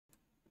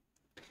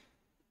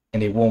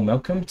And a warm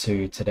welcome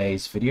to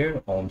today's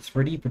video on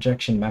 3D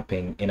projection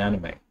mapping in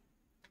anime.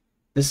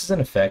 This is an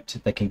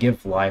effect that can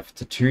give life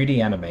to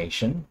 2D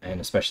animation, and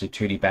especially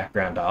 2D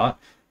background art,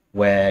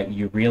 where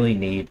you really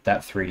need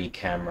that 3D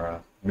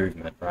camera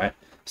movement, right?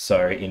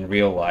 So in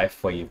real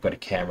life, where you've got a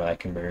camera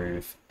that can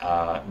move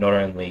not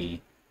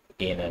only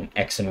in an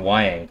X and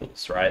Y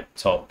angles, right?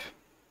 Top,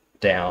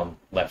 down,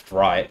 left,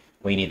 right,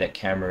 we need that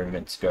camera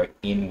movement to go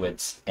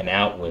inwards and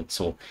outwards,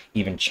 or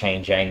even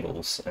change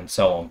angles and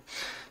so on.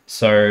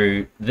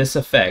 So this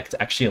effect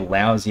actually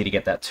allows you to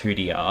get that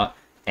 2D art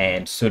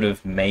and sort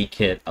of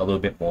make it a little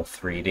bit more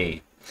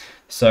 3D.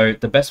 So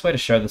the best way to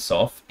show this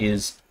off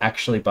is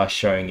actually by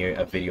showing you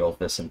a video of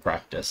this in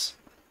practice.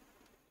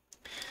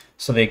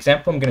 So the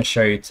example I'm going to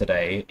show you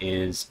today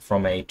is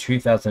from a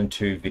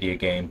 2002 video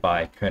game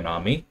by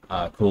Konami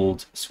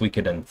called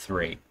Suikoden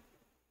 3.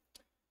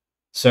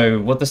 So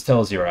what this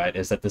tells you, right,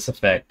 is that this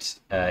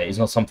effect is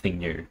not something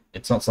new.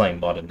 It's not something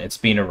modern. It's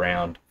been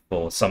around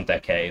for some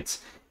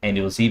decades, and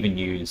it was even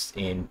used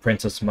in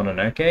Princess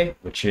Mononoke,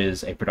 which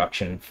is a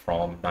production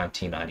from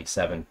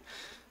 1997.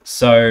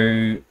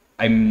 So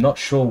I'm not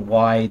sure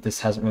why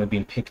this hasn't really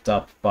been picked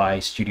up by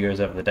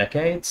studios over the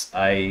decades.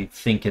 I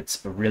think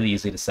it's really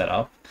easy to set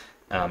up,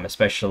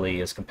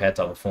 especially as compared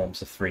to other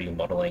forms of 3D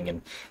modeling,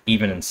 and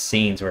even in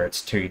scenes where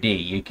it's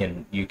 2D,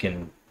 you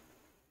can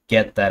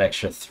get that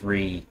extra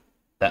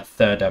that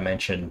third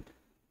dimension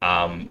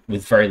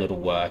with very little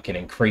work, and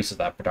increases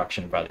that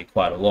production value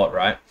quite a lot,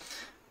 right?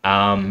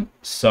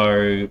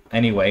 So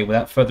anyway,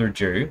 without further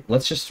ado,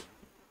 let's just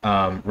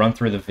run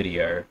through the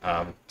video,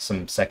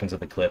 some seconds of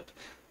the clip,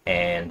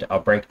 and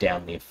I'll break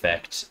down the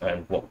effect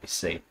and what we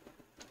see.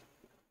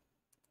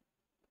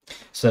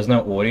 So there's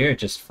no audio,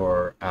 just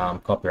for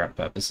copyright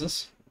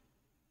purposes.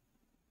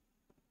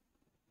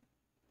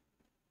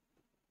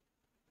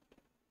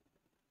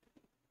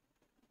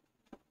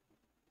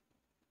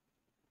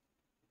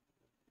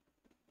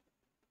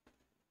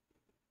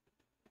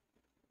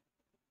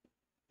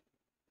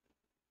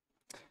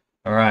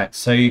 All right,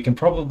 so you can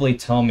probably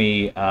tell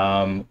me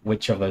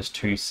which of those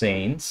two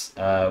scenes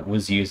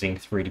was using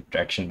 3D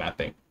projection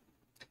mapping.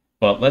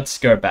 But let's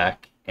go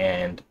back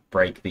and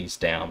break these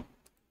down.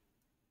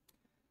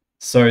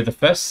 So the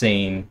first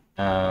scene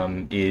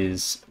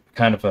is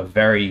kind of a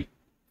very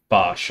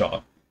far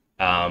shot,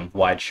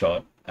 wide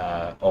shot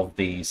of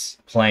these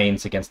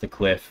planes against the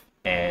cliff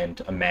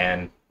and a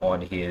man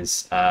on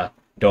his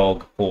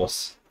dog,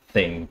 horse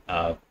thing,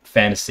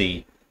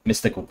 fantasy,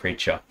 mystical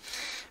creature.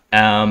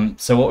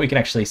 So what we can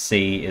actually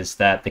see is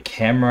that the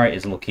camera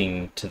is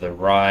looking to the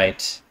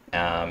right,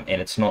 and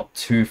it's not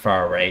too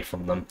far away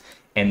from them.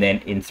 And then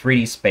in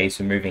 3D space,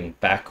 we're moving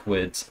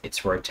backwards.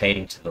 It's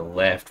rotating to the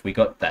left. We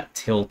got that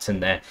tilt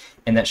in there,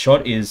 and that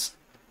shot is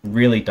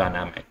really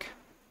dynamic.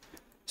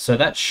 So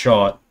that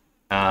shot,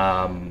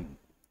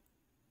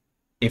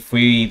 if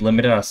we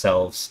limited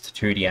ourselves to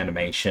 2D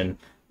animation,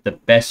 the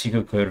best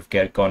you could have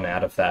gotten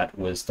out of that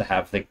was to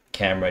have the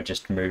camera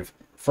just move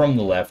from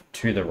the left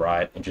to the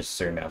right and just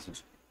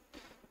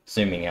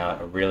zooming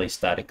out a really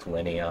static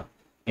linear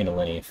in a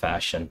linear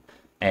fashion.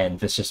 And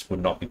this just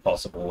would not be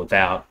possible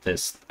without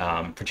this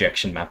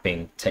projection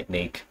mapping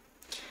technique.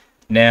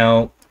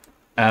 Now,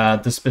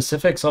 the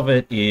specifics of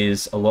it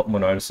is a lot more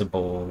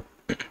noticeable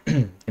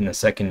in the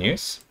second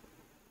use.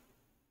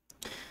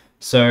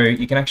 So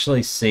you can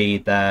actually see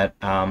that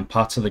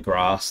parts of the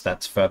grass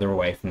that's further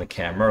away from the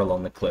camera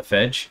along the cliff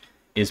edge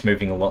is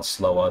moving a lot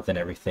slower than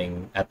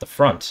everything at the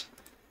front.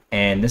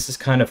 And this is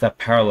kind of that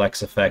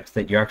parallax effect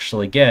that you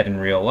actually get in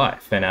real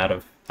life and out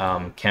of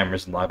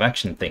cameras and live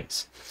action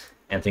things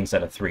and things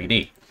that are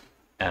 3D.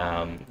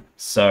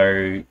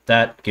 So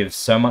that gives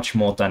so much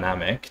more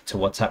dynamic to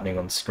what's happening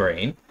on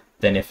screen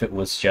than if it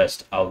was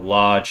just a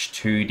large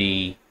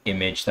 2D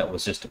image that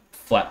was just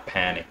flat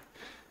panning.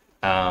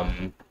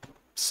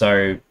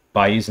 So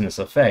by using this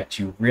effect,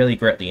 you really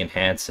greatly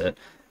enhance it.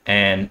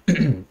 And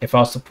if I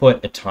was to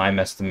put a time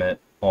estimate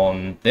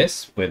on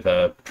this with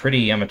a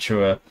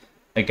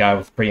guy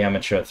with pretty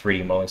amateur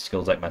 3D modeling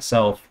skills like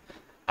myself,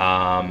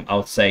 I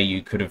would say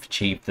you could have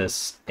achieved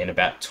this in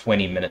about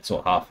 20 minutes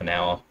or half an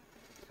hour,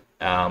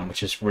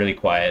 which is really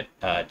quite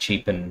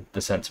cheap in the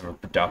sense of a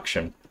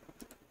production.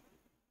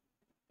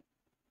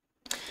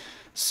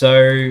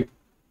 So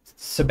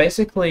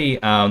basically,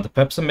 the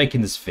purpose of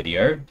making this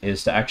video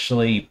is to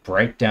actually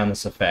break down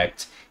this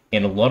effect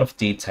in a lot of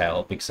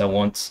detail, because I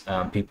want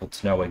people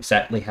to know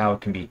exactly how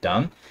it can be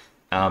done.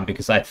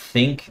 Because I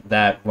think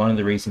that one of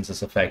the reasons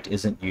this effect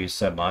isn't used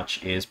so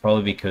much is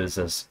probably because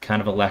there's kind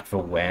of a lack of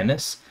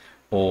awareness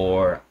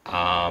or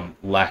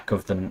lack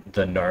of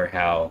the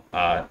know-how,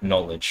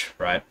 knowledge,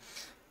 right?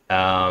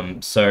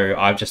 So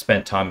I've just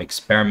spent time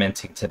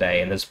experimenting today,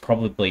 and there's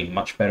probably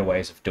much better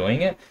ways of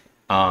doing it.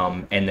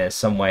 And there's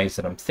some ways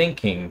that I'm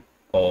thinking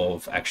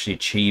of actually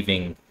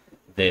achieving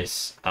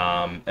this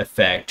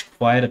effect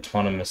quite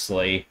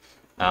autonomously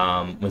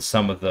with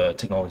some of the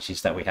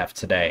technologies that we have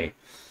today.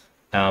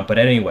 But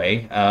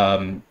anyway,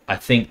 I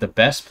think the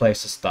best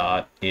place to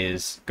start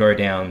is go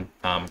down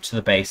to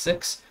the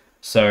basics.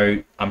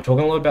 So I'm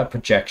talking a little about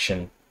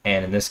projection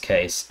and in this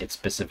case, it's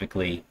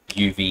specifically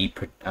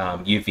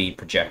UV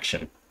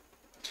projection.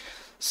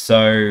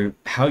 So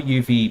how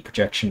UV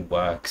projection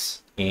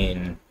works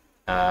in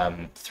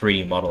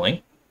 3D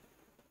modeling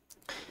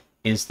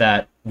is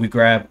that we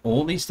grab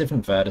all these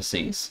different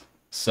vertices.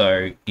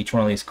 So each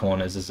one of these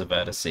corners is a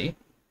vertice.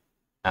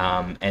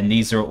 And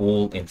these are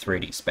all in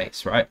 3D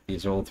space, right?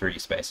 These are all 3D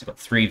space. We've got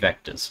 3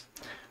 vectors.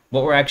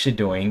 What we're actually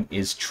doing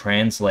is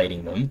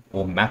translating them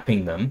or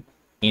mapping them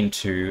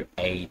into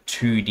a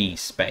 2D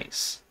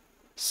space.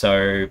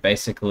 So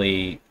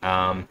basically,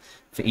 for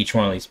each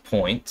one of these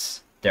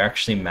points, they're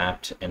actually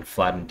mapped and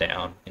flattened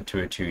down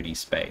into a 2D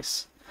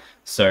space.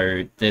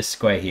 So this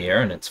square here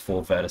and its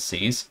 4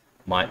 vertices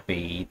might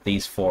be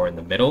these 4 in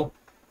the middle,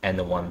 and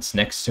the ones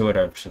next to it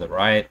over to the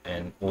right,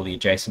 and all the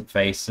adjacent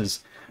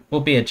faces will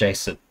be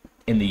adjacent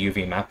in the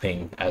UV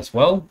mapping as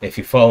well, if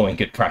you're following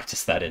good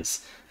practice, that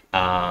is.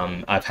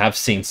 I have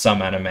seen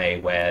some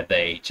anime where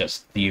the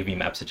UV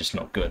maps are just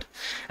not good.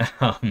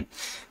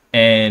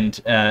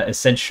 And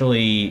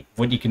essentially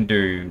what you can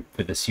do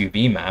with this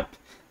UV map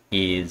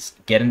is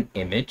get an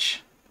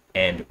image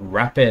and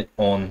wrap it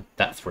on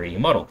that 3D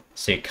model.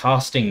 So you're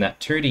casting that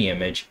 2D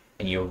image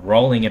and you're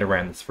rolling it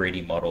around the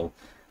 3D model,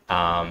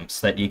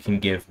 so that you can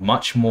give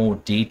much more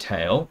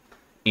detail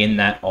in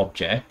that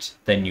object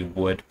than you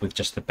would with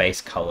just the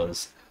base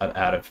colors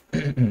out of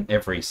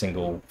every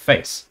single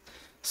face.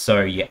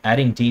 So you're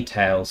adding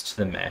details to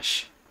the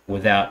mesh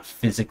without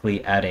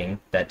physically adding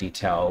that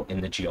detail in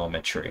the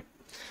geometry.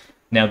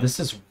 Now, this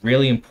is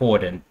really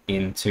important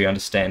into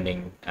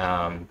understanding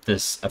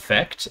this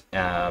effect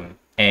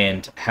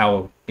and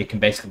how it can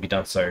basically be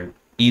done so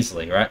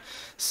easily, right?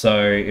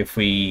 So if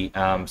we,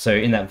 so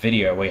in that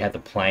video where you had the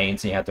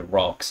planes and you had the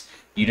rocks,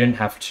 you didn't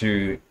have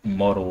to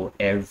model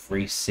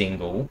every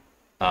single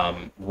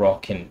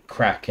rock and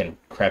crack and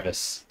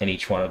crevice in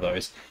each one of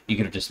those. You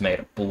could have just made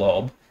a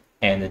blob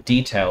and the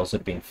details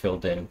had been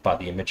filled in by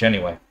the image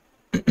anyway.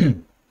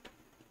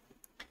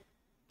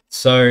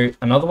 So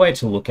another way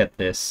to look at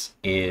this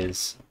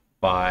is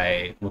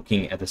by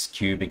looking at this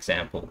cube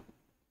example.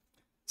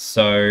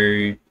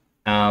 So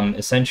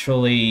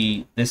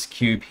essentially this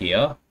cube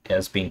here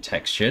has been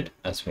textured,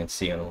 as we can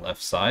see on the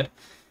left side.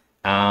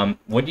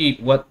 What the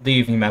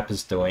UV map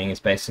is doing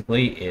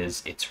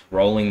is it's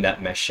rolling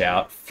that mesh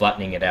out,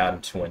 flattening it out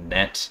into a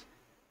net.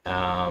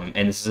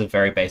 And this is a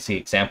very basic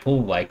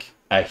example, like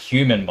a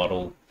human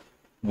model,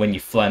 when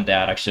you flattened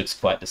out, actually looks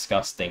quite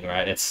disgusting,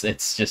 right?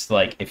 It's just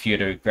like if you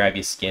were to grab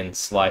your skin,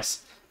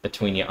 slice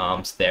between your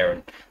arms there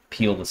and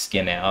peel the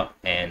skin out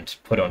and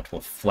put it onto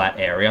a flat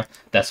area.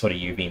 That's what a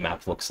UV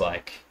map looks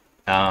like.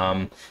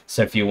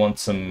 So if you want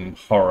some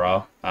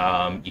horror,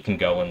 you can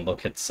go and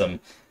look at some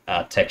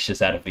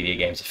textures out of video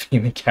games of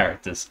human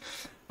characters.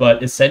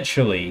 But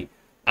essentially,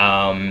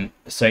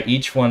 so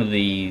each one of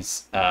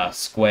these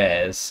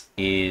squares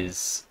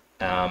is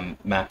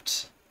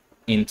mapped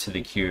into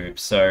the cube.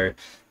 So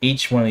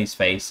each one of these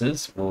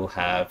faces will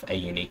have a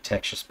unique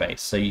texture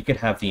space. So you could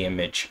have the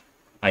image,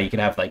 you could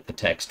have like the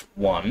text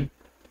 1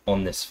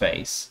 on this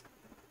face,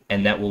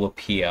 and that will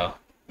appear,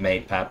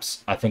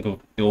 perhaps, I think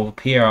it will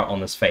appear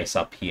on this face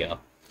up here.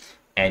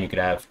 And you could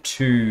have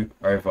 2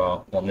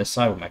 over on this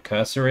side where my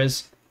cursor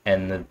is,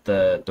 and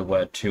the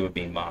word 2 would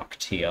be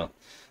marked here.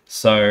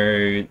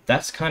 So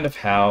that's kind of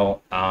how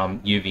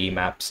UV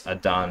maps are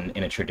done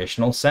in a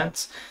traditional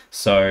sense.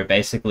 So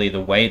basically the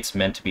way it's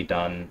meant to be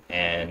done,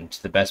 and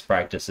the best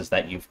practice is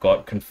that you've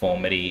got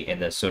conformity in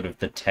the sort of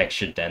the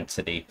texture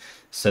density,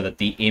 so that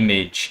the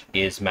image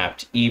is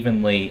mapped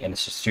evenly and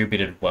it's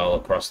distributed well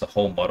across the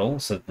whole model,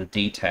 so that the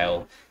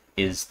detail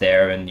is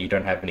there and you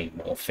don't have any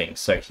morphing.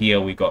 So here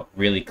we got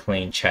really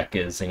clean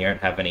checkers and you don't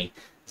have any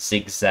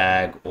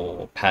zigzag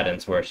or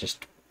patterns where it's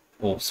just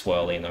all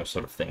swirly and those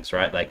sort of things,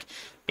 right? Like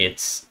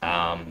it's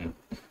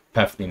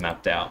perfectly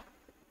mapped out.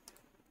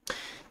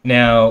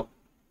 Now,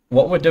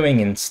 what we're doing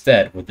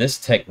instead with this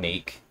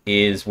technique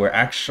is we're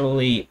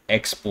actually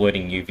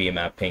exploiting UV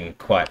mapping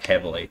quite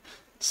heavily.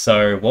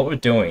 So what we're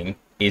doing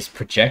is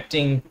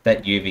projecting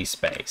that UV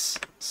space.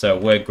 So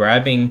we're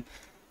grabbing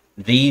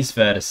these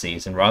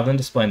vertices, and rather than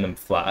displaying them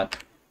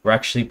flat, we're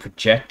actually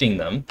projecting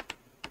them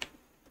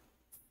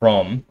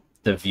from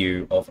the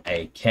view of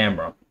a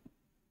camera.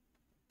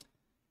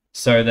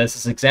 So there's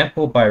this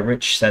example by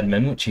Rich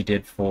Sedman, which he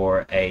did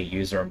for a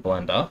user in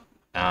Blender,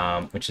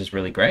 which is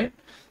really great.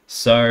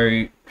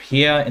 So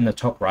here in the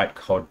top right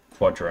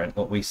quadrant,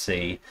 what we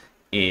see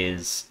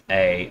is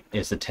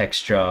the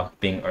texture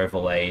being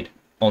overlaid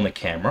on the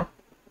camera.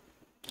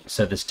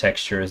 So this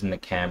texture is in the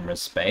camera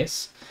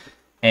space,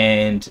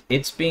 and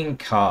it's being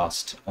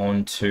cast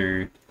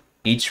onto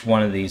each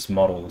one of these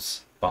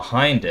models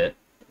behind it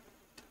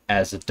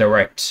as a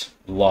direct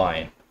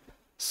line.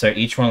 So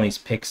each one of these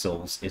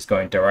pixels is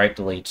going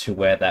directly to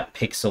where that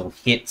pixel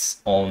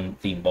hits on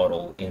the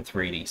model in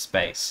 3D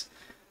space.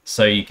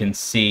 So you can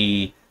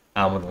see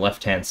on the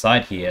left-hand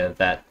side here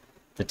that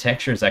the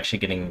texture is actually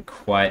getting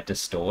quite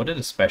distorted,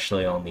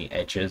 especially on the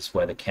edges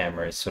where the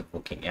camera is sort of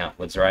looking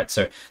outwards, right?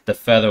 So the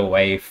further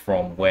away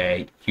from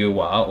where you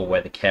are or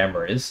where the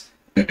camera is,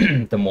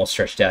 the more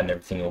stretched out and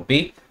everything will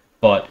be.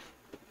 But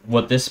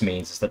what this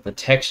means is that the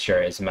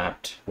texture is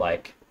mapped,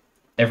 like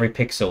every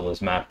pixel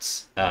is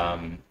mapped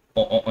in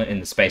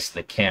the space of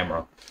the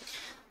camera.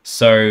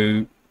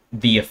 So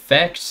the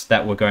effect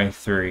that we're going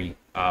through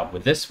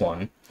with this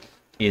one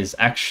is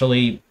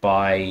actually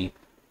by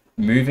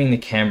moving the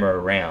camera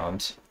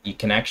around, you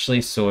can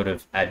actually sort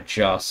of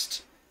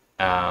adjust,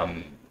 you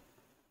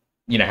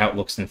know, how it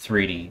looks in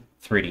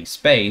 3D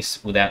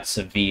space without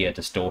severe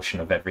distortion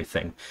of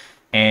everything.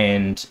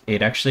 And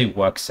it actually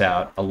works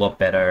out a lot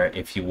better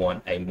if you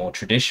want a more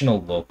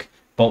traditional look,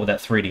 but with that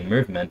 3D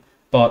movement,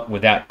 but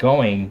without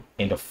going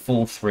into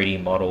full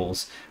 3D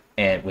models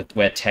and with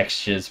where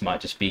textures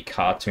might just be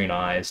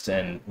cartoonized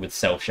and with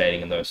cell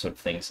shading and those sort of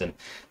things. And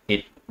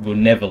it will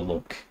never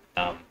look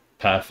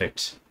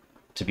perfect,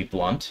 to be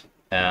blunt.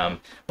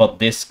 But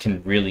this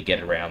can really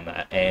get around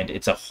that, and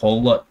it's a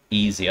whole lot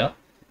easier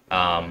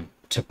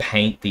to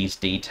paint these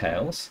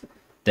details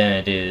than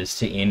it is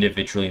to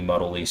individually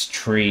model these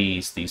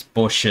trees, these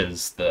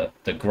bushes, the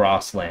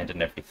grassland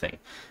and everything.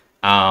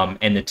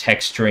 And the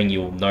texturing,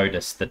 you'll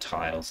notice the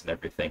tiles and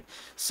everything.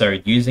 So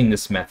using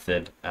this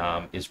method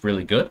is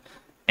really good.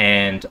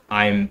 And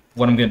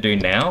what I'm going to do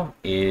now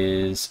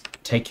is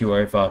take you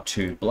over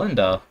to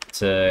Blender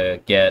to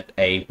get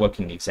a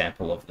working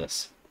example of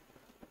this.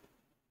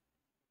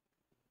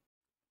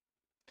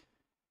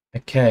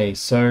 Okay,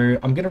 so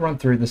I'm going to run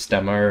through this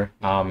demo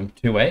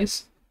two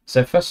ways.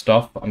 So first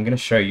off, I'm going to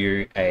show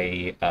you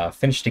a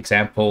finished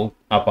example,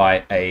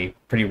 albeit a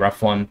pretty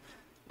rough one,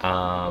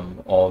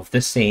 of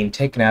this scene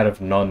taken out of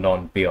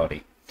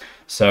Non-Biote.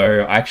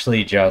 So I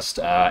actually just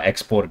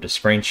exported a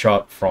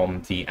screenshot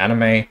from the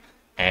anime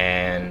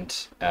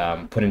and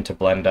put into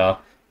Blender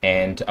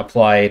and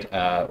applied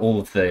all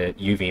of the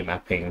UV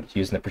mapping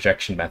using the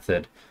projection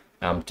method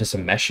to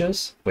some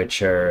meshes,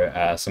 which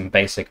are some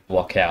basic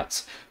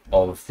blockouts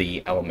of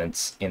the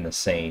elements in the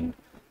scene.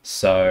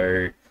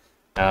 So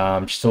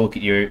just to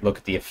look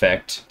at the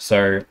effect.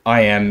 So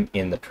I am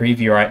in the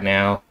preview right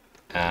now,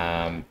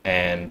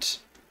 and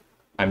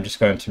I'm just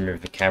going to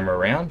move the camera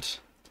around.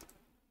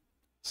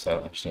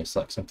 So I just need to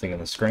select something on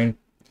the screen.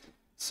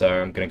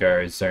 So I'm going to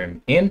go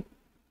zoom in,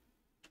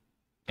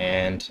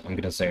 and I'm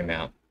going to zoom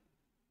out.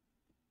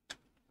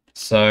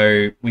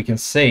 So we can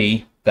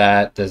see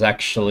that there's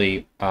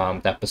actually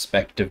that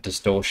perspective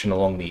distortion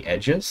along the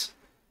edges,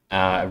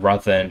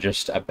 rather than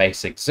just a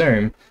basic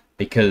zoom,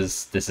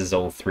 because this is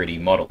all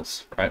 3D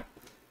models, right?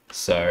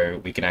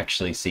 So we can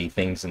actually see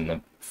things in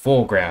the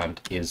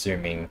foreground is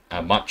zooming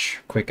much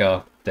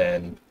quicker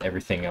than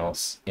everything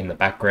else in the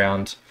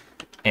background.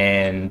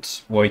 And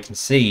what we can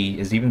see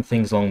is even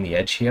things along the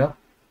edge here,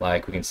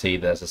 like we can see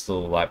there's this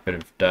little light bit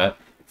of dirt.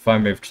 If I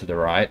move to the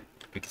right,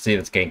 we can see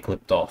that's getting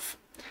clipped off,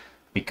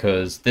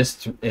 because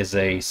this is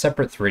a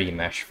separate 3D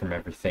mesh from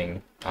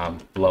everything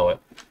below it.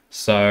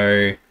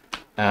 So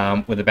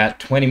with about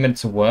 20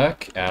 minutes of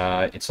work,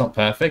 it's not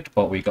perfect,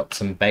 but we got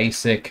some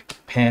basic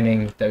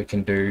panning that we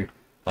can do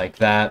like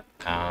that.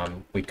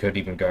 We could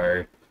even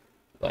go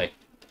like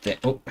that.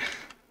 Oh,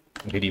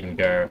 we could even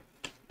go,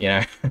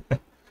 you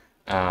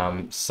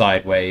know,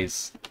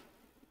 sideways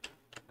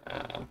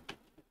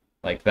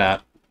like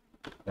that,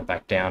 and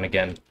back down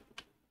again,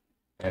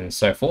 and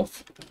so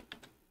forth.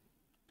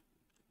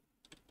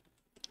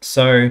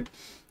 So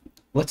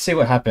let's see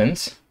what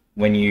happens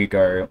when you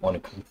go on a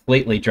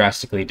completely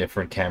drastically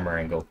different camera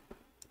angle.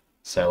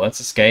 So let's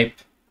escape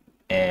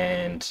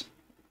and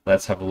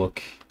let's have a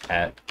look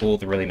at all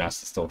the really nice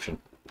distortion.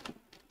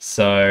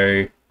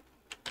 So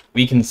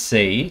we can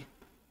see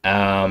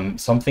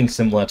something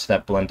similar to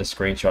that Blender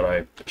screenshot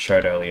I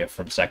showed earlier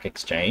from Stack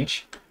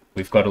Exchange.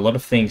 We've got a lot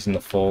of things in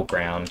the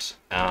foreground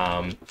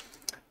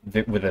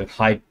with a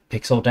high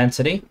pixel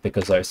density,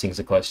 because those things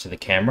are close to the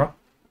camera,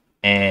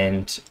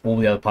 and all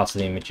the other parts of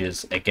the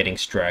images are getting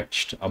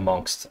stretched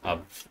amongst a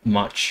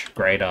much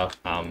greater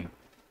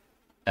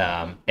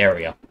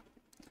area.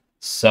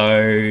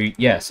 So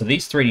yeah, so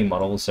these 3D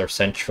models are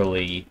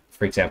essentially,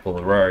 for example,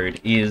 the road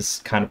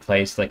is kind of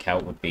placed like how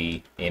it would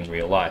be in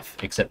real life,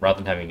 except rather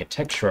than having a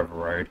texture of a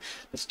road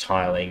that's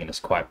tiling and it's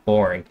quite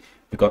boring,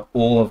 we've got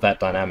all of that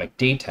dynamic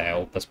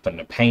detail that's put in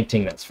a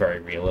painting that's very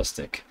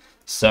realistic.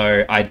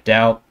 So I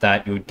doubt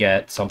that you would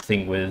get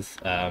something with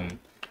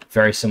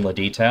very similar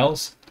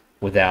details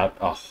without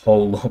a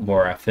whole lot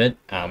more effort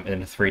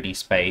in a 3D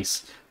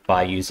space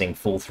by using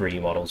full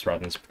 3D models rather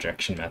than this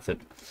projection method.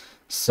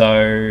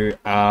 So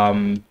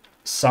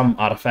some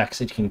artifacts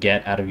that you can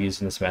get out of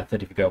using this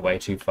method if you go way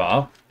too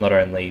far, not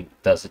only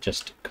does it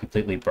just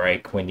completely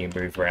break when you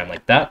move around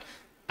like that,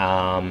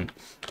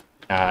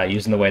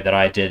 using the way that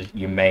I did,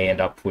 you may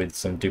end up with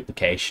some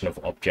duplication of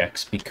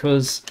objects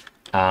because,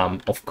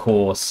 of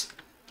course,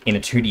 in a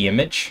 2D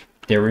image,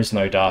 there is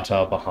no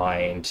data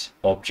behind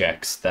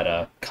objects that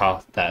are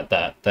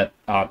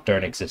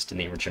don't exist in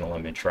the original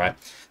image, right?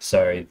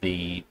 So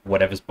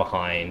whatever's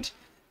behind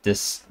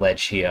this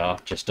ledge here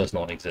just does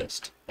not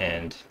exist,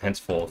 and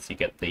henceforth you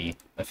get the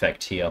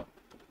effect here,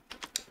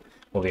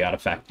 or the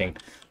artifacting.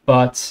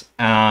 But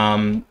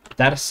that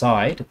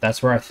aside,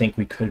 that's where I think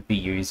we could be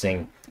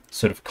using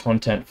sort of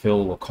content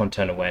fill or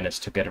content awareness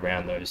to get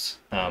around those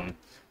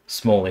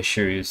small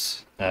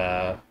issues,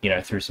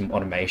 through some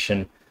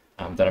automation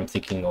that I'm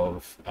thinking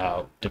of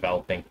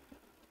developing.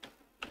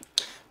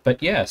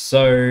 But yeah,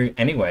 so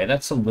anyway,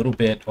 that's a little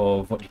bit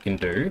of what you can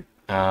do.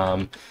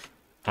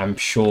 I'm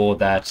sure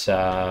that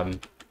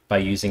by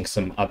using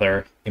some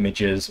other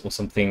images or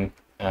something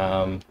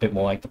a bit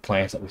more like the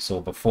plans that we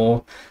saw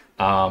before,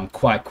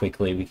 quite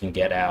quickly we can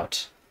get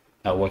out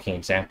a working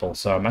example.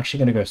 So I'm actually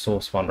going to go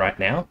source one right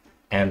now,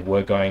 and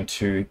we're going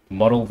to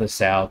model this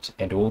out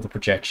and do all the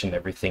projection,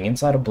 everything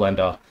inside of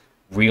Blender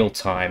real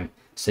time,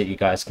 so that you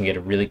guys can get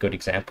a really good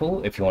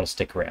example if you want to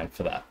stick around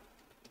for that.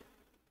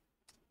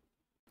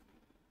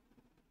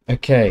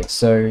 Okay,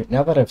 so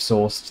now that I've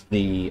sourced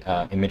the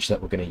image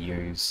that we're going to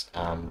use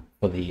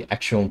for the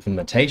actual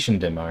implementation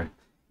demo,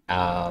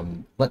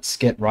 let's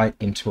get right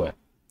into it.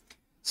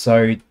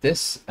 So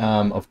this,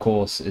 of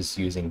course, is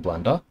using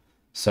Blender.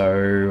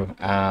 So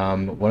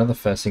one of the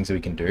first things that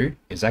we can do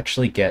is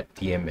actually get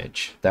the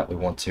image that we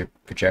want to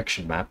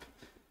projection map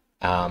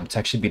to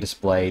actually be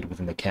displayed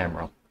within the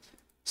camera.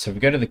 So if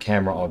we go to the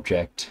camera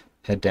object,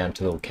 head down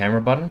to the little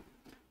camera button,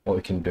 what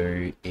we can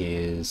do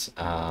is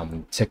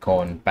tick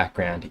on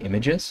background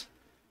images,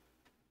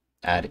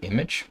 add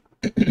image,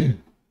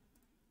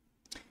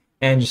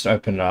 and just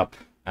open it up.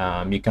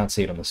 You can't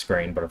see it on the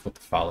screen, but I've put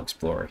the file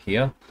explorer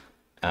here.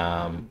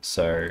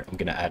 So I'm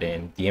going to add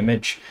in the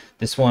image.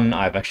 This one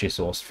I've actually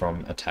sourced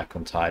from Attack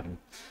on Titan.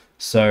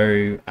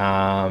 So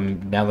now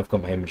that I've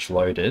got my image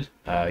loaded,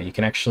 you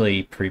can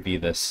actually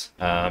preview this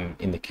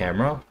in the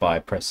camera by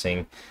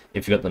pressing,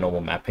 if you've got the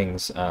normal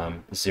mappings,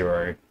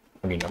 0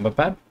 on your number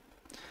pad.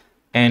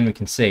 And we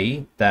can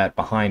see that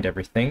behind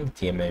everything,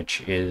 the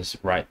image is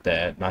right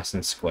there, nice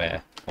and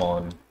square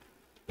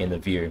in the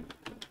view.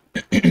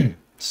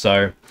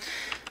 So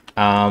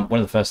one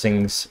of the first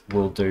things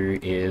we'll do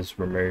is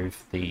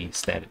remove the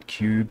standard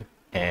cube,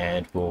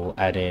 and we'll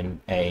add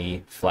in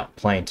a flat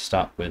plane to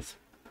start with.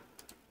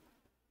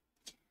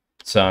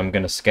 So I'm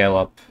going to scale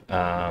up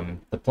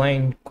the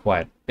plane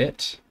quite a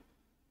bit,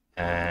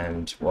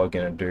 and what we're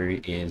going to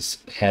do is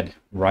head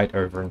right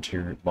over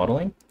into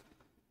modeling.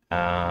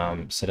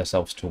 Set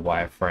ourselves to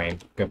wireframe,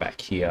 go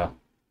back here.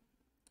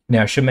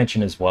 Now I should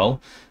mention as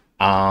well,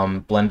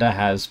 Blender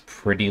has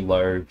pretty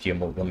low view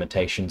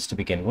limitations to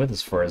begin with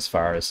as far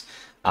as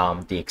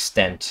the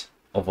extent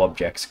of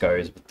objects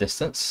goes with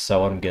distance.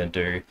 So what I'm going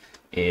to do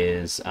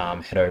is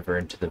head over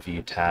into the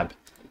view tab,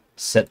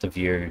 set the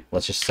view,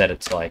 let's just set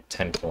it to like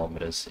 10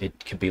 kilometers.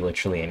 It could be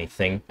literally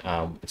anything.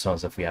 It's not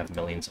as if we have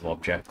millions of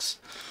objects.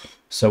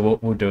 So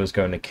what we'll do is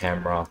go into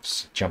camera,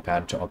 just jump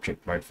out into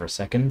object mode for a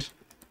second.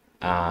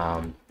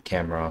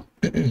 Camera,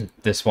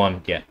 this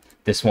one,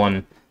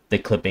 the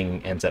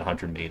clipping ends at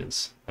 100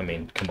 meters. I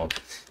mean, come on.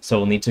 So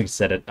we'll need to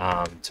set it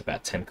to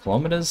about 10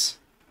 kilometers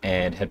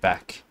and head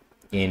back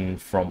in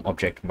from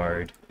object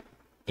mode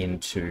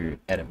into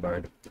edit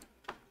mode.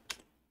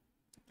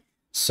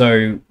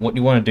 So what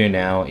you want to do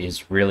now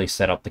is really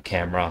set up the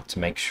camera to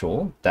make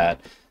sure that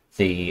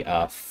the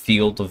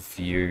field of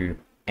view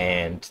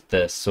and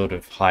the sort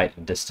of height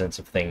and distance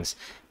of things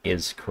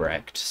is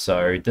correct.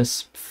 So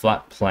this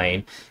flat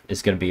plane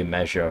is going to be a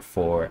measure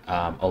for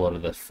a lot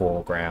of the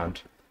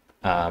foreground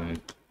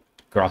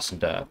grass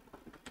and dirt,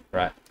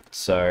 right?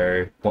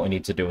 So what we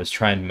need to do is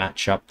try and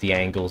match up the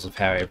angles of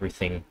how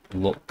everything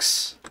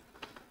looks.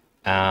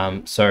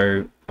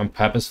 So I'm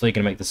purposely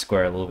going to make the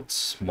square a little bit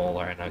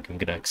smaller, and I'm going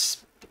to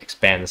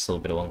expand this a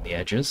little bit along the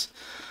edges,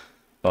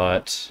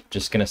 but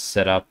just going to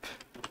set up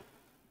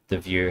the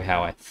view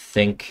how I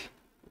think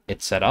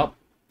it's set up.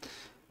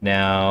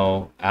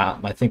 Now,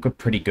 I think we're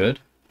pretty good,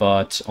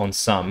 but on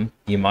some,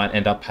 you might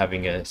end up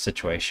having a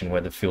situation where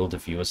the field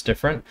of view is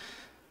different.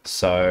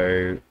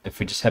 So if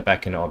we just head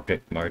back into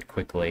object mode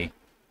quickly,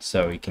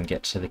 so we can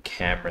get to the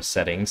camera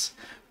settings,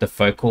 the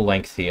focal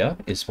length here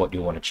is what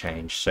you want to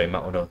change. So you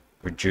might want to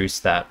reduce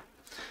that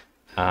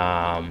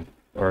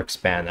or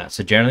expand that.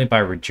 So generally by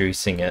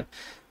reducing it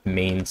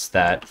means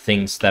that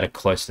things that are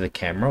close to the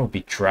camera will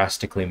be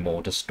drastically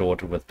more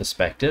distorted with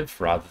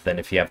perspective, rather than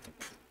if you have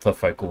the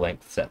focal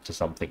length set to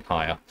something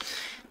higher.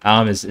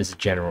 Is a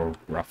general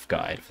rough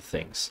guide for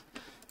things.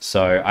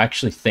 So I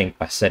actually think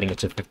by setting it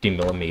to 50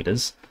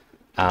 millimeters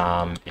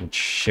and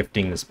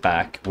shifting this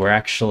back, we're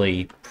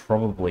actually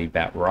probably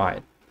about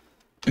right.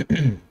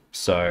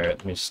 So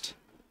let me just,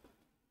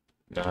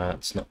 no,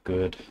 it's not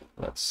good.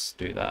 Let's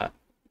do that.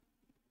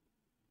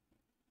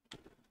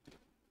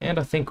 And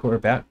I think we're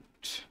about,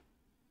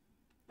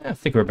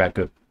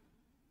 good.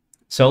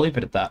 So I'll leave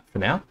it at that for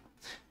now.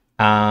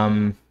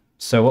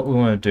 So what we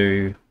want to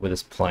do with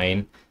this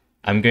plane,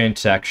 I'm going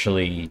to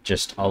actually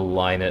just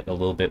align it a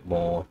little bit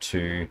more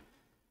to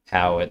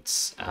how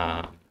it's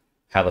how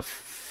the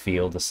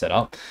field is set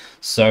up.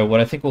 So what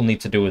I think we'll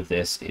need to do with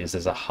this is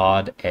there's a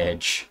hard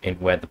edge in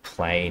where the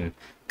plane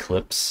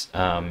clips,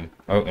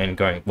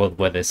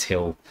 where this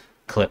hill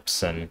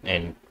clips,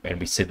 and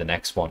we see the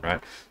next one,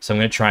 right? So I'm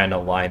going to try and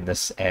align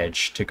this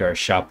edge to go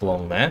sharp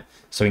along there,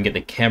 so we can get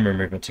the camera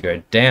movement to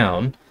go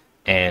down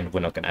and we're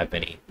not going to have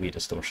any weird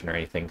distortion or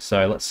anything.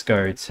 So let's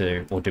go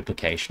to, or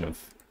duplication of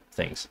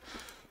things.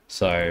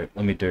 So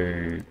let me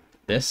do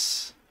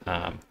this,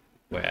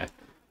 where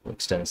we'll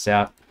extend this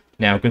out.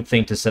 Now, a good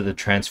thing to set the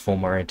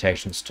transform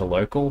orientations to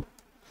local.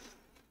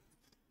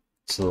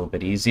 It's a little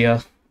bit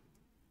easier.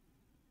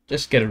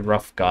 Just get a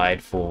rough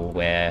guide for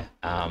where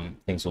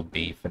things will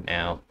be for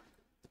now.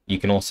 You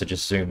can also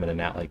just zoom in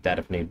and out like that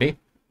if need be.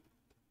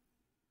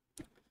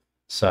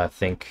 So I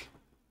think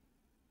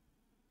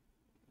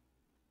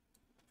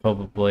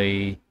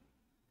probably,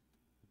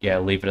 yeah,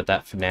 leave it at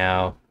that for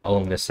now.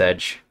 Along this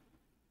edge,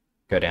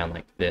 go down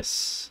like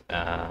this,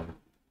 and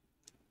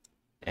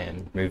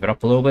move it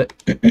up a little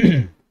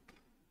bit.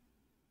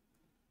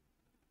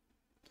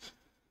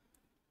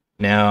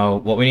 Now,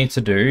 what we need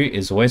to do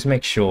is always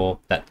make sure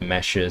that the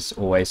meshes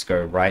always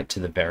go right to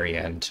the very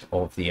end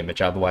of the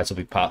image. Otherwise,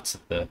 there'll be parts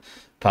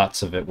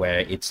of it where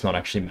it's not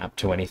actually mapped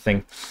to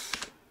anything.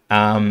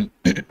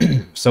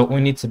 So what we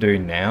need to do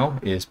now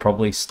is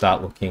probably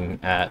start looking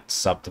at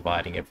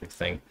subdividing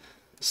everything.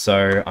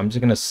 So I'm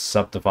just going to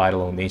subdivide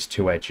along these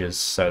two edges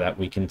so that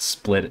we can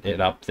split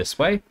it up this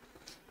way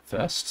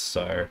first.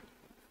 So I'm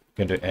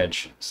going to do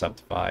edge,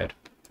 subdivide.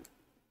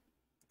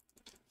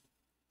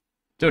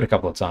 Do it a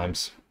couple of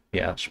times.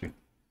 Yeah, that should be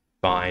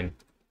fine.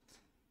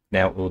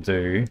 Now what we'll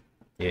do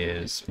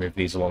is move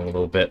these along a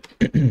little bit.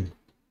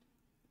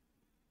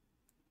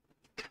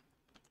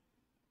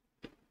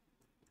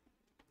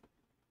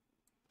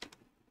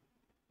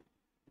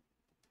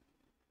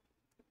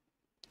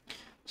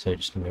 So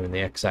just moving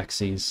the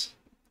x-axis.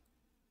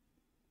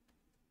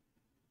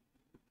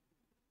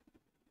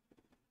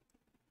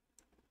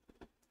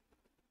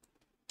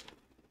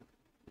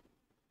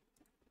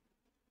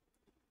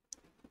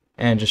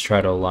 And just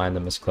try to align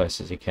them as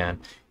close as you can.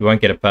 You won't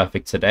get it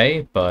perfect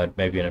today, but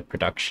maybe in a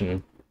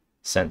production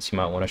sense, you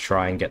might want to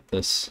try and get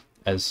this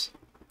as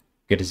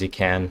good as you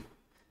can.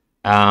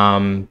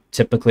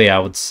 Typically, I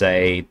would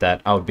say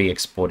that I would be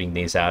exporting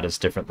these out as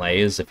different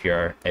layers if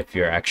you're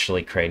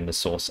actually creating the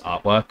source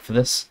artwork for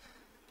this,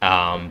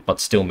 but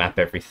still map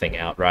everything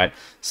out, right?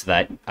 So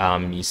that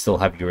you still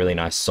have your really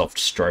nice soft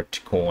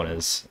stroked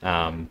corners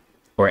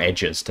or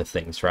edges to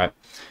things, right?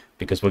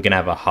 Because we're going to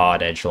have a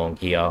hard edge along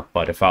here,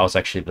 but if I was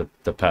actually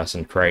the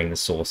person creating the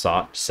source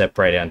art,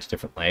 separate it into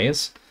different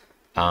layers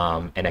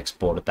and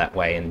export it that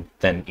way, and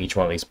then each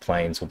one of these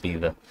planes will be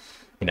the,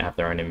 have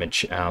their own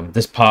image.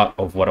 This part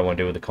of what I want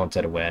to do with the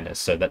content awareness,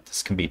 so that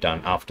this can be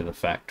done after the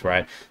fact,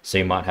 right? So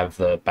you might have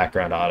the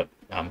background art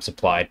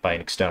supplied by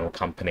an external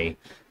company,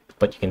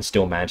 but you can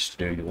still manage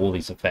to do all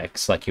these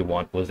effects like you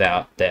want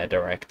without their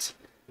direct,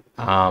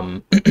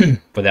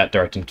 without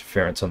direct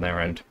interference on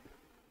their end.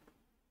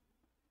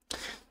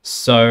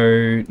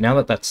 So now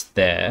that that's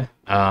there,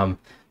 that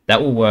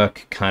will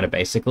work kind of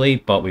basically,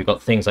 but we've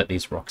got things like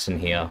these rocks in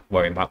here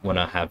where we might want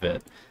to have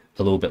it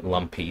a little bit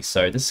lumpy.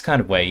 So this is kind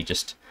of where you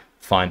just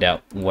find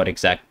out what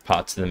exact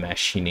parts of the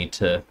mesh you need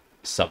to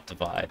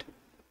subdivide.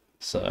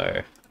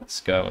 So let's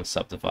go and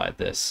subdivide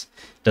this.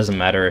 Doesn't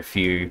matter if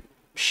you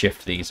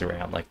shift these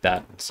around like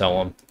that and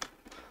so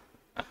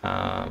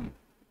on.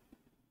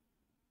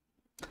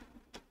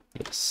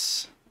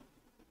 Yes.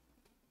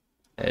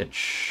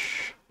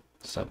 Edge,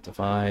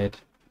 subdivide.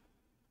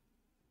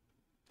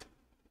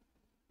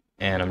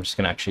 And I'm just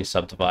going to actually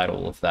subdivide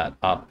all of that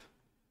up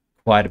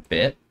quite a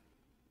bit.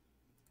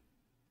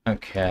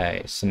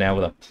 Okay, so now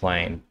with a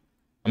plane,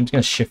 I'm just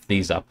going to shift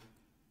these up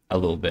a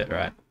little bit,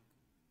 right?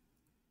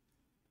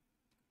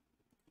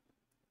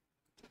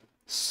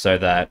 So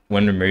that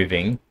when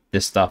removing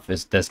this stuff,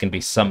 there's going to be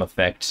some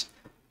effect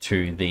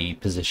to the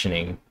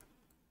positioning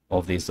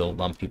of these little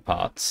lumpy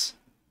parts.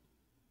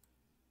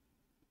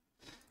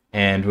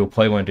 And we'll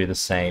probably want to do the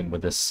same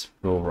with this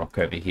little rock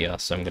over here.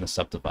 So I'm going to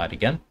subdivide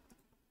again.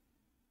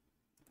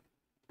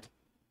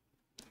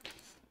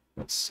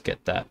 Let's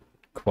get that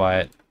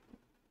quite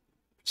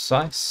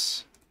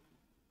precise.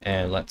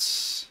 And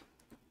let's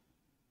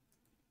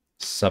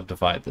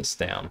subdivide this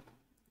down.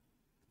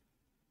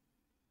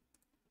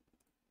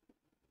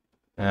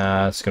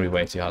 It's going to be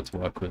way too hard to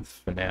work with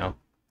for now.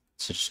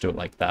 So just do it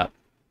like that.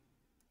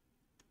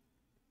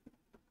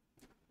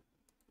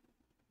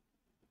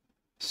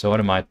 So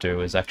what I might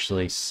do is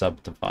actually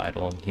subdivide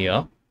along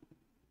here.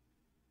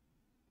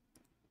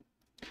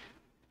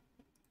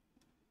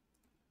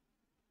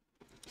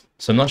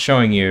 So I'm not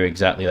showing you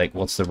exactly like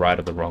what's the right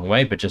or the wrong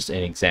way, but just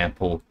an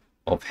example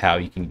of how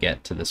you can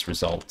get to this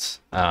result.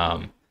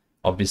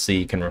 Obviously,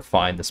 you can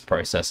refine this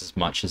process as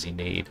much as you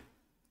need,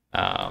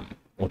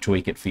 or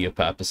tweak it for your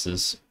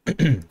purposes.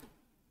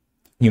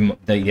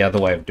 The other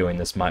way of doing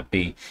this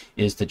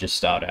is to just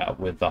start out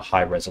with a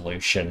high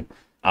resolution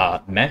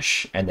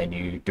mesh, and then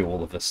you do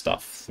all of the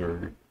stuff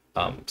through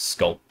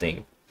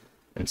sculpting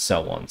and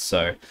so on.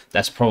 So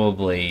that's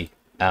probably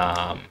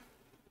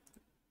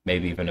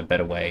maybe even a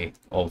better way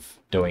of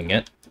doing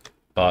it,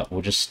 but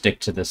we'll just stick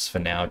to this for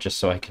now, just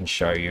so I can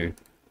show you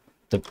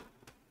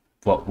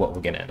what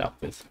we're going to end up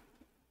with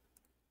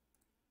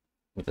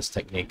this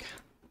technique.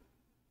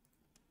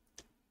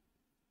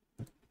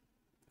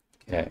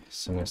 Okay,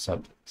 so I'm going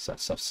to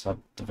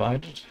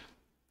subdivided.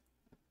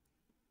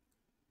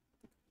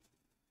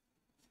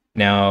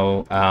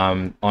 Now,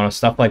 on a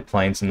stuff like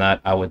planes and that,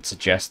 I would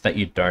suggest that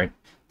you try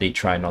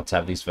not to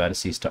have these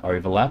vertices to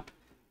overlap.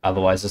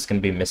 Otherwise, it's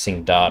going to be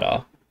missing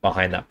data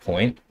behind that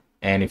point.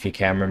 And if your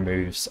camera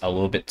moves a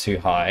little bit too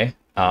high,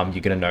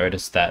 you're going to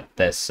notice that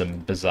there's some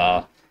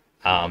bizarre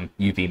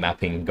UV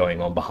mapping going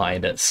on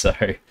behind it. So,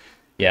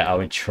 yeah, I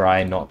would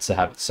try not to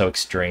have it so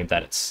extreme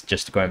that it's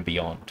just going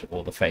beyond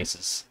all the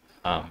faces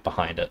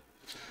behind it.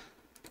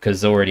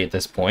 Because already at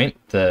this point,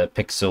 the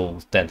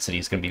pixel density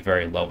is going to be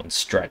very low and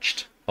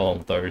stretched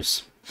along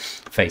those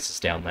faces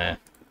down there.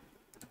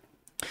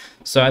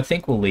 So I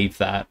think we'll leave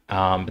that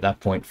at that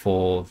point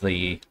for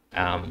the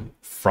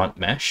front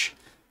mesh.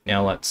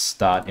 Now let's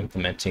start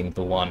implementing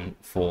the one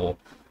for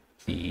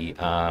the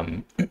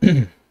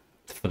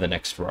for the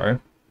next row.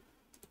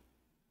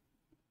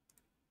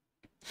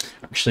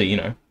 Actually, you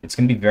know, it's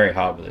going to be very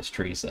hard with those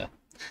trees there.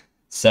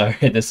 So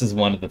this is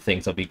one of the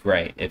things that'll be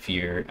great if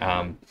you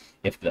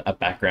a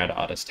background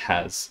artist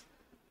has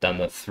done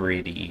the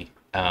 3D,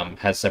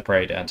 has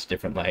separated into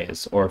different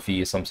layers, or if you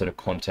use some sort of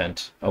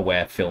content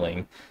aware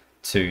filling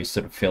to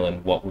sort of fill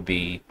in what would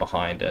be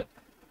behind it,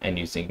 and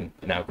using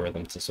an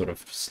algorithm to sort of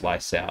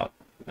slice out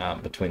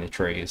between the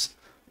trees.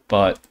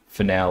 But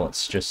for now,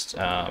 let's just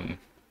add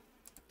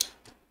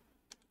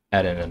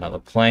in another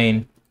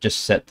plane.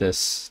 Just set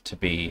this to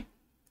be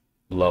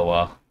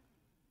lower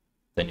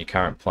than your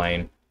current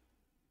plane.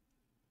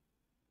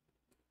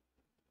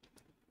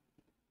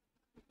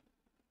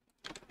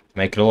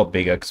 Make it a lot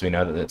bigger because we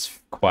know that it's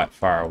quite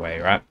far away,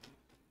 right?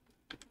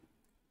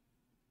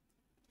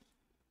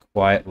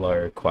 Quite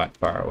low, quite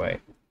far away.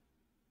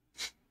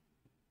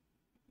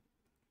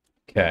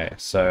 Okay,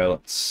 so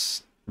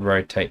let's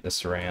rotate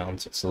this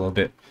around so it's a little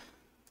bit,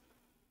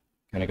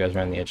 kind of goes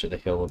around the edge of the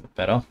hill a bit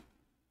better.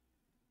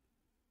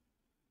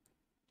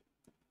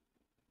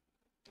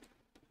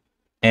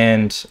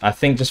 And I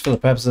think just for the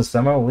purpose of this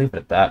demo, we'll leave it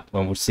at that,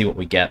 and we'll see what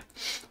we get.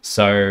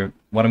 So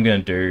what I'm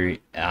going to do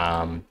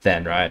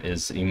then, right,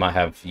 is you might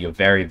have your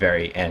very,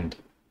 very end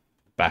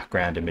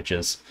background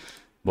images.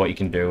 What you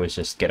can do is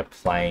just get a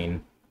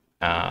plane,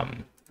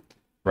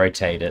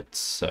 rotate it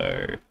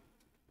so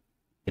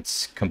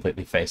it's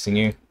completely facing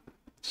you.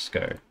 Just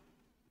go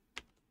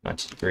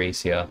 90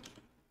 degrees here.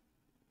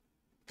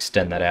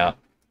 Extend that out.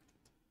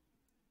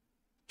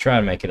 Try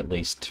and make it at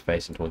least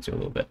facing towards you a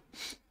little bit.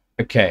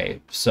 Okay,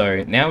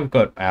 so now we've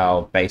got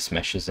our base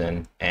meshes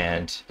in,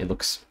 and it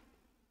looks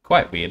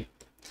quite weird.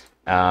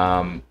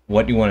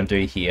 What you want to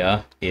do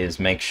here is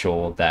make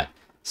sure that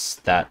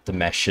the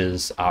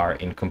meshes are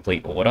in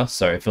complete order.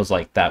 So it feels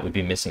like that would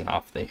be missing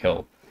half the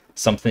hill,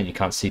 something you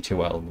can't see too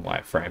well in the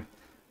wireframe.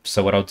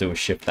 So what I'll do is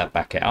shift that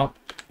back out,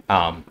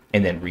 and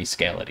then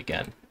rescale it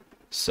again.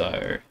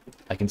 So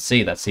I can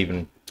see that's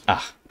even,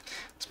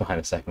 it's behind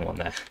the second one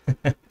there.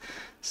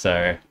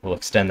 So we'll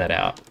extend that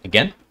out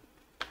again.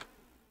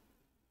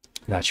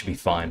 That should be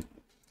fine.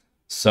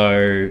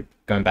 So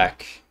going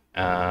back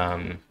to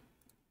our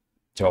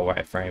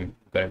wireframe,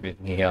 we've got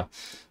everything here.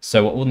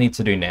 So what we'll need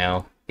to do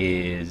now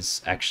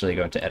is actually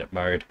go into edit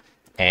mode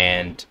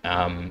and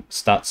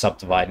start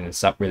subdividing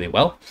this up really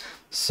well.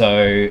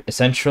 So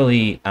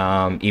essentially,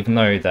 even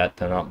though that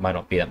there might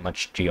not be that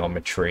much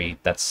geometry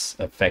that's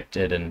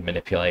affected and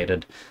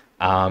manipulated,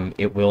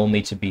 it will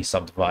need to be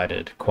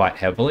subdivided quite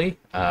heavily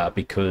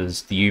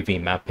because the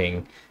UV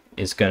mapping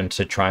is going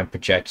to try and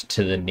project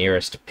to the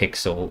nearest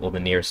pixel or the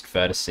nearest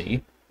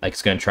vertice. Like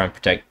it's going to try and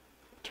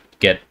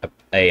get a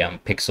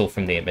pixel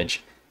from the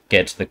image,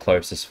 get to the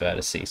closest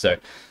vertice. So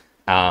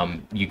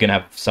you're going to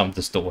have some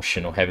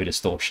distortion or heavy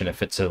distortion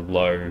if it's a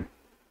low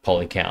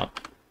poly count.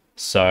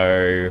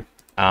 So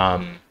what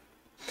I'm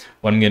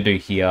going to do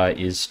here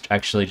is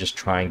actually just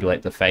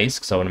triangulate the face,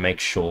 because I want to make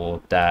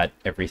sure that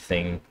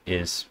everything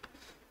is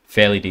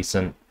fairly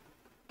decent.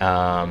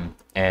 And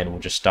we'll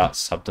just start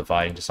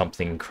subdividing to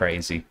something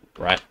crazy,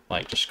 right?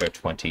 Like just go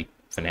 20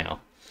 for now.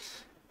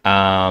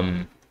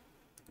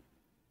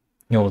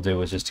 What we'll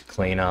do is just to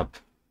clean up,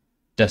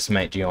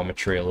 decimate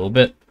geometry a little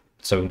bit,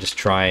 so we can just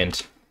try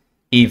and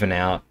even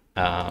out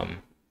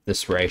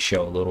this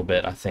ratio a little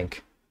bit, I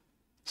think.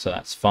 So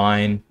that's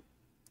fine.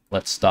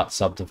 Let's start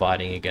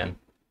subdividing again.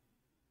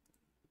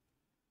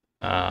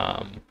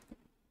 Yeah,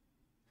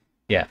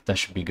 that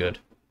should be good.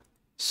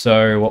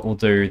 So what we'll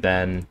do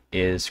then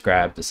is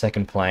grab the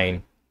second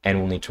plane, and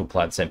we'll need to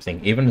apply the same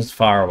thing. Even as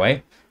far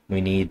away,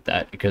 we need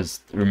that, because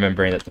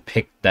remembering that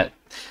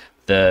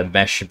the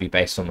mesh should be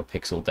based on the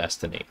pixel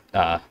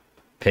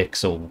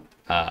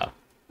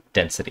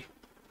density.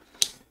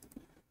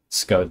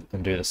 Let's go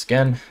and do this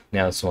again.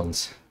 Now this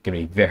one's going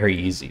to be very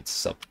easy to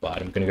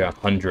subdivide. I'm going to go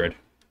 100,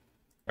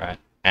 right?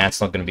 And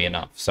it's not going to be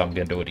enough, so I'm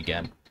going to do it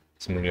again.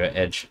 So I'm going to go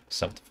edge,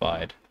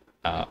 subdivide,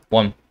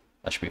 1.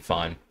 That should be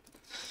fine.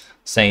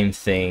 Same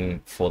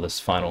thing for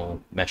this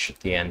final mesh at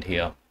the end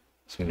here.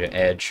 So I'm going to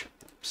go edge,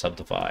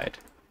 subdivide.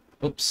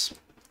 Oops.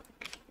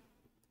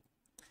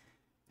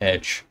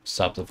 Edge,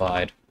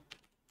 subdivide,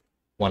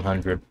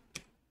 100.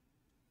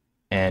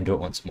 And do it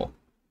once more.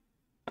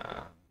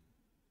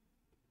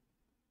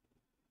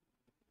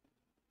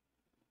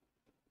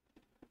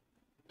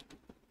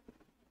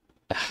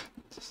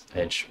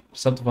 edge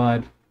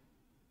subdivide.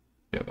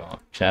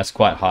 Actually, that's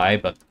quite high,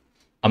 but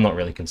I'm not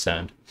really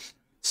concerned.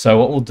 So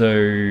what we'll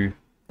do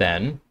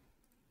then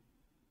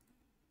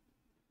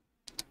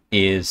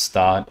is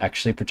start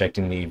actually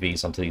projecting the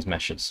UVs onto these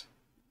meshes.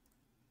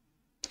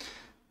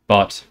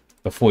 But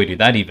before we do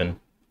that even,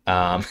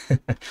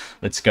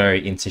 let's go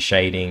into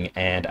shading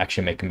and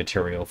actually make a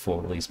material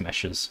for all these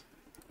meshes.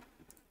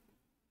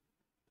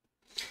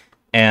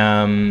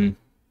 And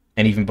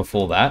even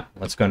before that,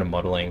 let's go into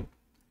modeling.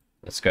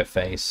 Let's go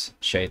face,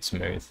 shade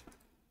smooth.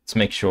 Let's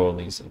make sure all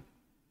these are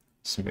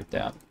smoothed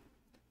out.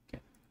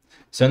 Okay.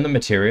 So in the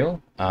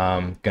material,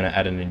 I'm going to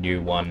add in a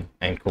new one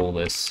and call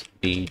this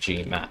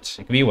BG matte.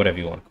 It can be whatever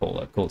you want to call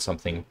it. Call it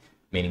something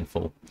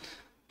meaningful.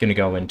 Going to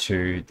go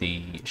into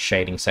the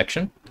shading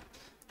section.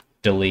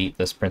 Delete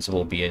this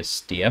principal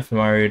BSDF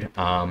mode.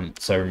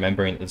 So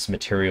remembering this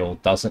material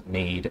doesn't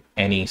need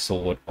any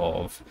sort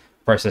of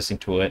processing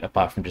to it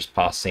apart from just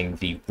passing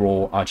the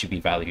raw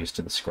RGB values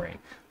to the screen,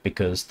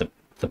 because the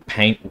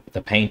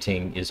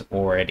painting is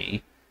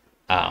already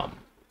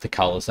the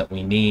colors that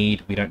we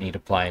need. We don't need to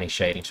apply any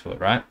shading to it,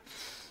 right?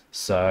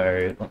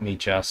 So let me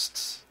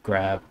just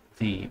grab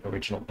the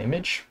original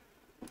image,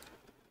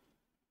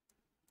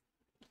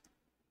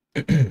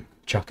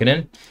 chuck it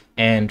in,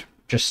 and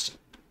just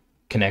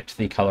connect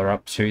the color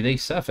up to the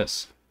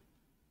surface.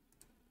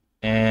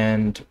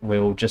 And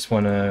we'll just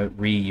want to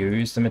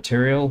reuse the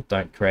material.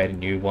 Don't create a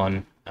new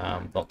one.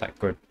 Not that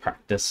good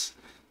practice.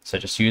 So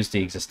just use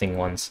the existing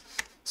ones.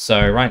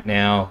 So right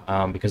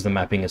now, because the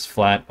mapping is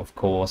flat, of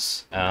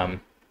course,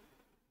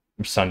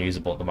 it's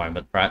unusable at the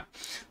moment, right?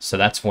 So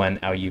that's when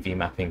our UV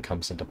mapping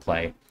comes into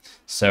play.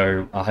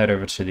 So I'll head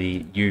over to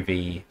the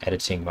UV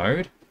editing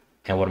mode,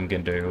 and what I'm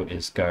going to do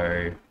is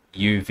go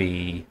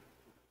UV.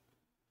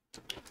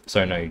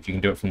 So no, you can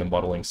do it from the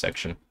modeling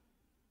section.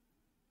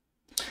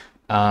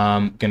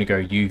 I'm going to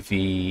go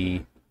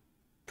UV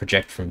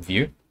project from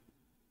view.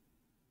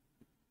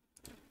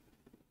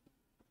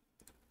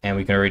 And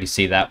we can already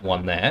see that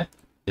one there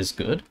is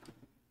good.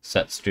 So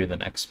let's do the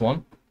next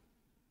one.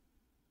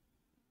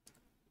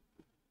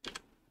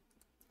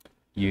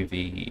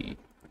 UV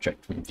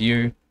project from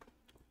view.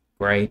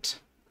 Great.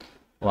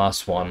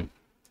 Last one,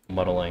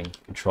 modeling,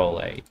 Control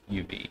A,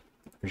 UV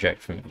project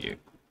from view.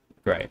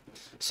 Great.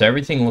 So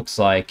everything looks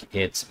like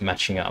it's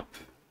matching up.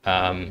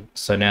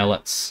 So now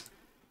let's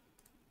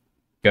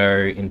go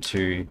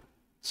into,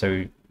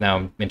 so now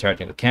I'm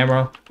interacting with the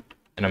camera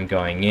and I'm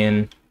going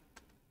in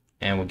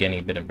and we're getting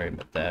a bit of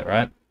movement there,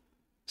 right?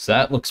 So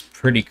that looks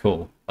pretty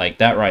cool. Like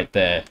that right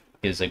there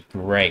is a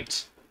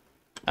great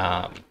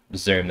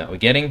zoom that we're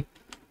getting,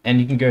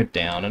 and you can go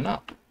down and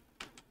up.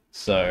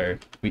 So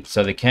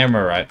the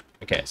camera, right?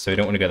 Okay, so we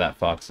don't want to go that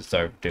far because it's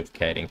over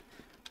duplicating.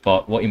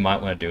 But what you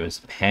might want to do is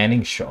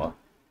panning shot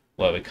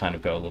where we kind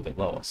of go a little bit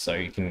lower. So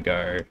you can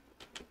go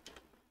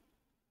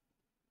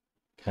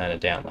kind of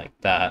down like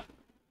that,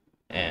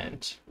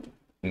 and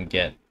you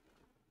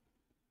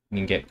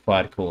can get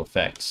quite a cool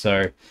effect.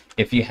 So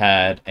if you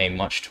had a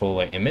much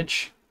taller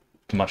image,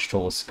 much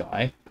taller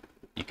sky,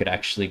 you could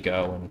actually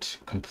go and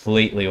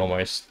completely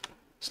almost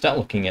start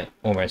looking at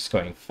almost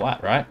going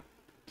flat, right?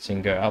 So you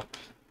can go up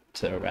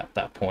to about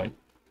that point.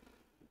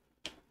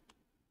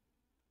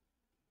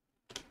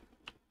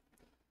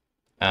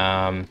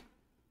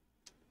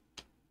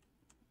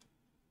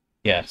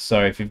 Yeah,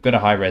 so if you've got a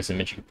high-res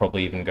image, you could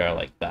probably even go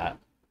like that.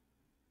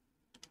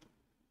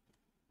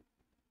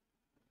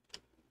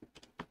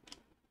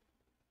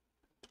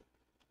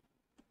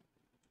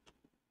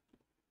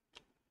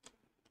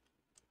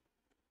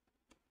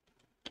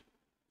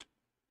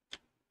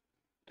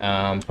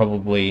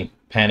 Probably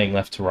panning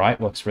left to right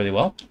works really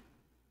well.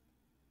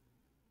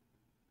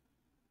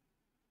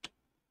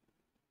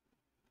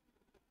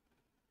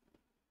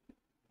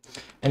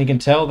 And you can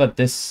tell that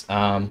this,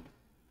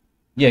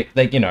 yeah,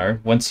 like, you know,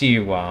 once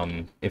you,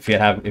 if you're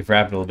having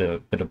a little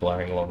bit of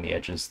blurring along the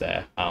edges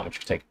there, which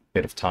could take a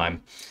bit of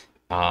time,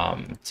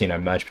 to, you know,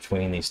 merge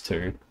between these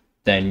two,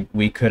 then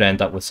we could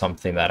end up with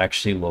something that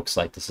actually looks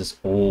like this is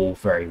all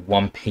very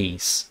one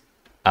piece,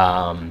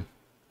 but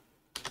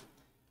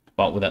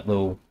with that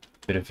little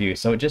bit of view.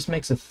 So it just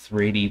makes a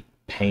 3D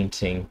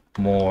painting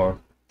more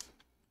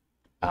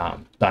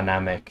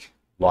dynamic,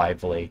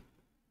 lively,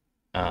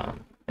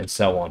 and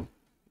so on.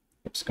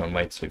 It's gone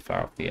way too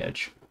far off the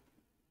edge.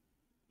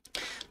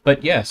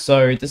 But yeah,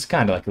 so this is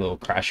kind of like a little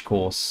crash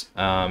course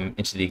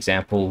into the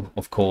example.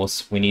 Of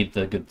course, we need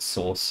the good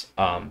source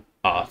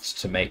art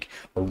to make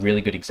a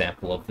really good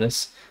example of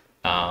this.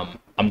 I'm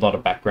not a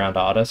background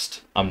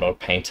artist. I'm not a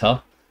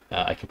painter.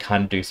 I can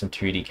kind of do some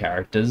 2D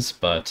characters,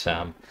 but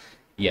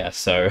yeah,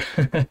 so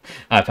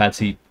I've had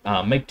to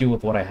make do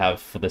with what I have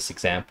for this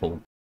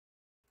example.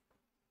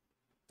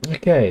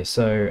 Okay,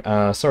 so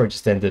sorry,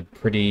 just ended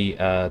pretty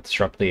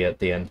disruptly at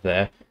the end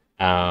there.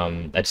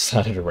 I just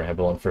started to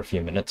ramble on for a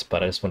few minutes,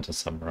 but I just want to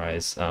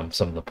summarize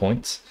some of the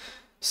points.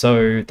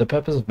 So the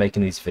purpose of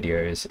making these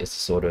videos is to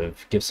sort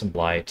of give some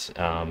light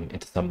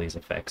into some of these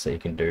effects that you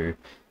can do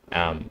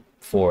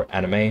for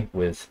anime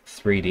with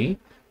 3D,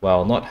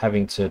 while not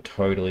having to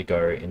totally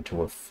go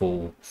into a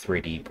full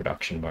 3D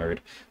production mode,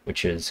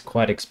 which is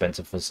quite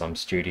expensive for some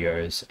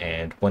studios.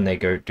 And when they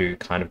do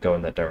kind of go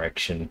in that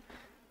direction,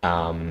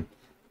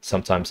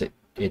 sometimes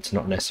it's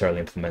not necessarily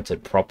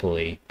implemented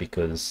properly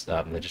because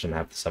they just don't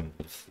have some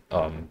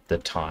of the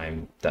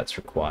time that's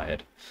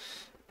required.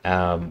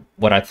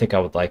 What I think I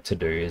would like to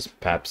do is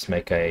perhaps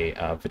make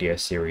a video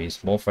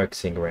series more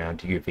focusing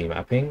around UV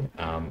mapping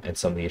and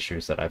some of the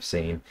issues that I've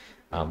seen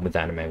with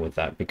anime with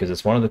that, because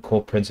it's one of the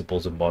core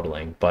principles of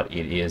modeling, but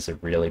it is a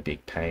really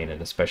big pain,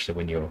 and especially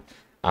when you're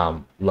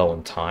low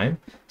on time.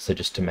 So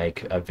just to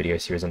make a video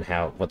series on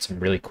what's some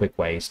really quick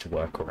ways to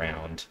work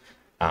around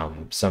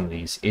some of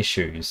these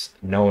issues,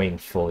 knowing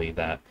fully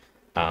that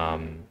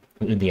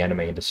in the anime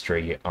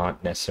industry you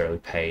aren't necessarily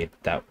paid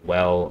that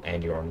well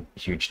and you're on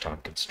huge time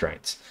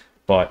constraints.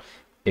 But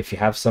if you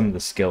have some of the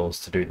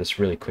skills to do this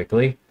really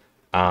quickly,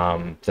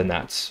 then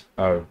that's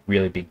a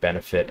really big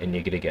benefit, and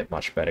you're going to get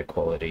much better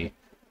quality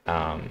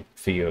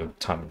for your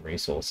time and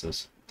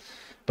resources.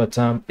 But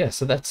yeah,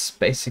 so that's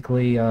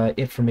basically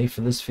it for me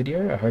for this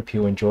video. I hope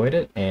you enjoyed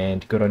it,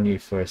 and good on you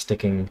for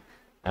sticking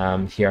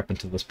here up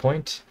until this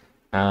point.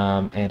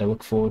 And I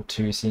look forward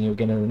to seeing you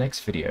again in the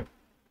next video.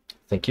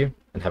 Thank you,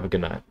 and have a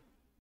good night.